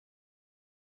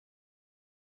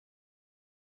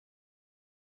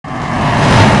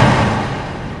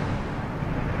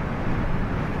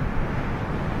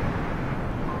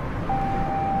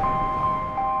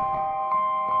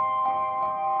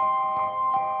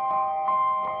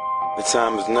The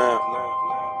time is now.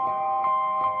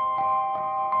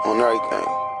 On everything.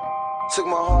 Took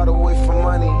my heart away from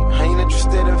money. I ain't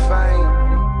interested in fame.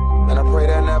 And I pray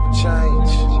that never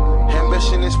change.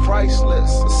 Ambition is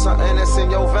priceless. It's something that's in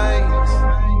your veins.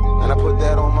 And I put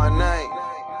that on my name.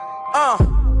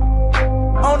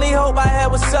 Only hope I had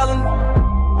was selling.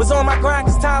 Was on my grind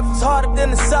cause times was harder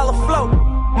than to sell a float.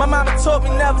 My mama taught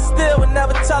me never steal and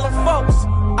never telling folks.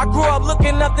 I grew up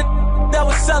looking up the that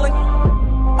was selling.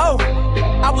 Oh,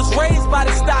 I was raised by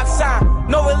the stop sign.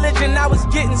 No religion, I was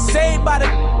getting saved by the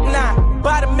nine.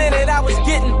 By the minute I was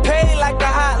getting paid like the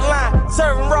hotline.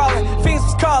 Serving rolling, fiends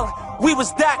was calling. We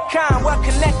was .com, well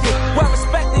connected, well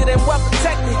respected and well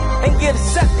protected. And get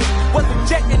accepted, was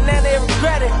rejected, now they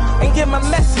regret it. And get my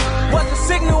message, was the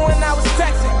signal when I was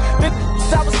texting. The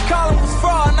I was calling was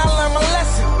fraud and I learned my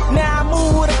lesson. Now I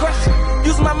move with aggression,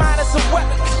 use my mind as a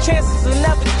weapon. Cause chances are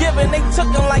never given, they took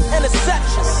them like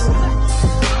interceptions.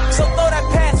 So throw that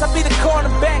pass, I be the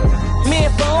cornerback. Me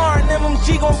and Lauren,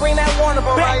 MMG gon' bring that Warner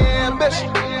back. My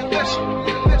ambition.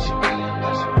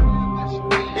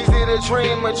 Easy to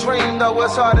dream a dream, though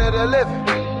it's harder to live it.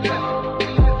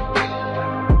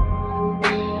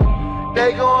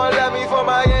 They gon' love me for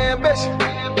my ambition.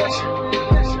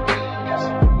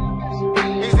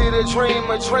 Easy to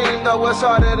dream a dream, though it's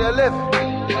harder to live it.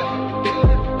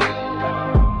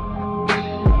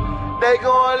 They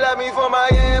gon' love me for my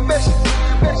ambition.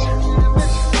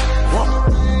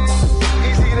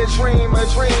 Easy to dream a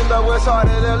dream, though it's harder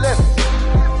to live it.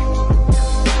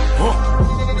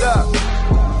 Look,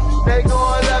 they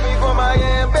gon' love me for my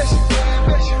ambition.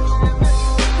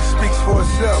 It speaks for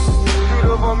itself.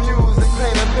 Beautiful music,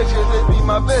 painting pictures, it be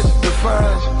my vision.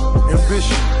 Define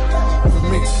ambition for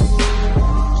me.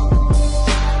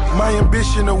 My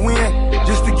ambition to win,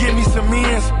 just to give me some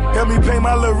ends. Help me pay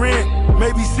my little rent,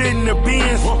 maybe sit in the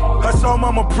bins. I saw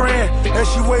mama praying as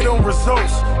she wait on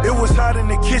results. It was hot in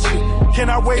the kitchen, can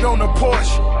I wait on the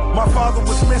porch? My father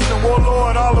was missing,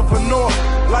 warlord Oliver North.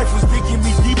 Life was digging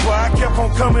me deeper, I kept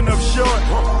on coming up short.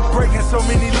 Breaking so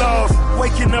many laws,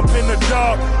 waking up in the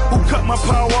dark. Who cut my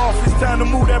power off? It's time to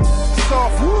move that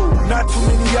soft. Not too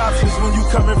many options when you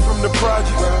coming from the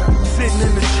project. Sitting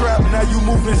in the trap, now you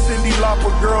moving Cindy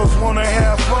Lauper. Girls wanna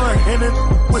have fun, and then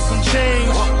with some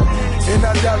change. And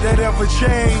I doubt that ever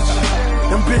change.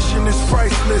 Ambition is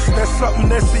priceless, that's something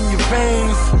that's in your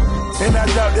veins. And I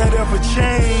doubt that ever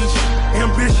change.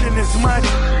 Ambition is mine,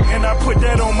 and I put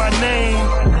that on my name.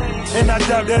 And I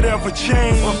doubt that ever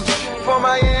change. For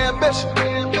my ambition.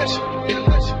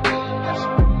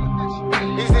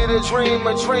 Easy to dream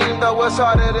a dream, though it's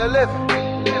harder to live it.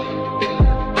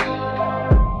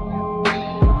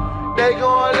 They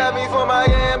gon' love me for my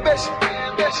ambition.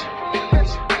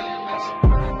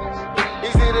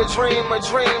 Easy to dream a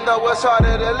dream, though it's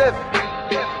harder to live it.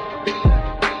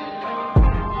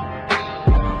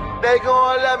 They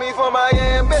gon' love me for my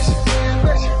ambition.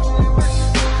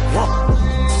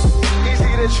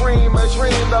 Easy to dream a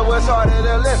dream, though it's harder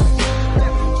to live it.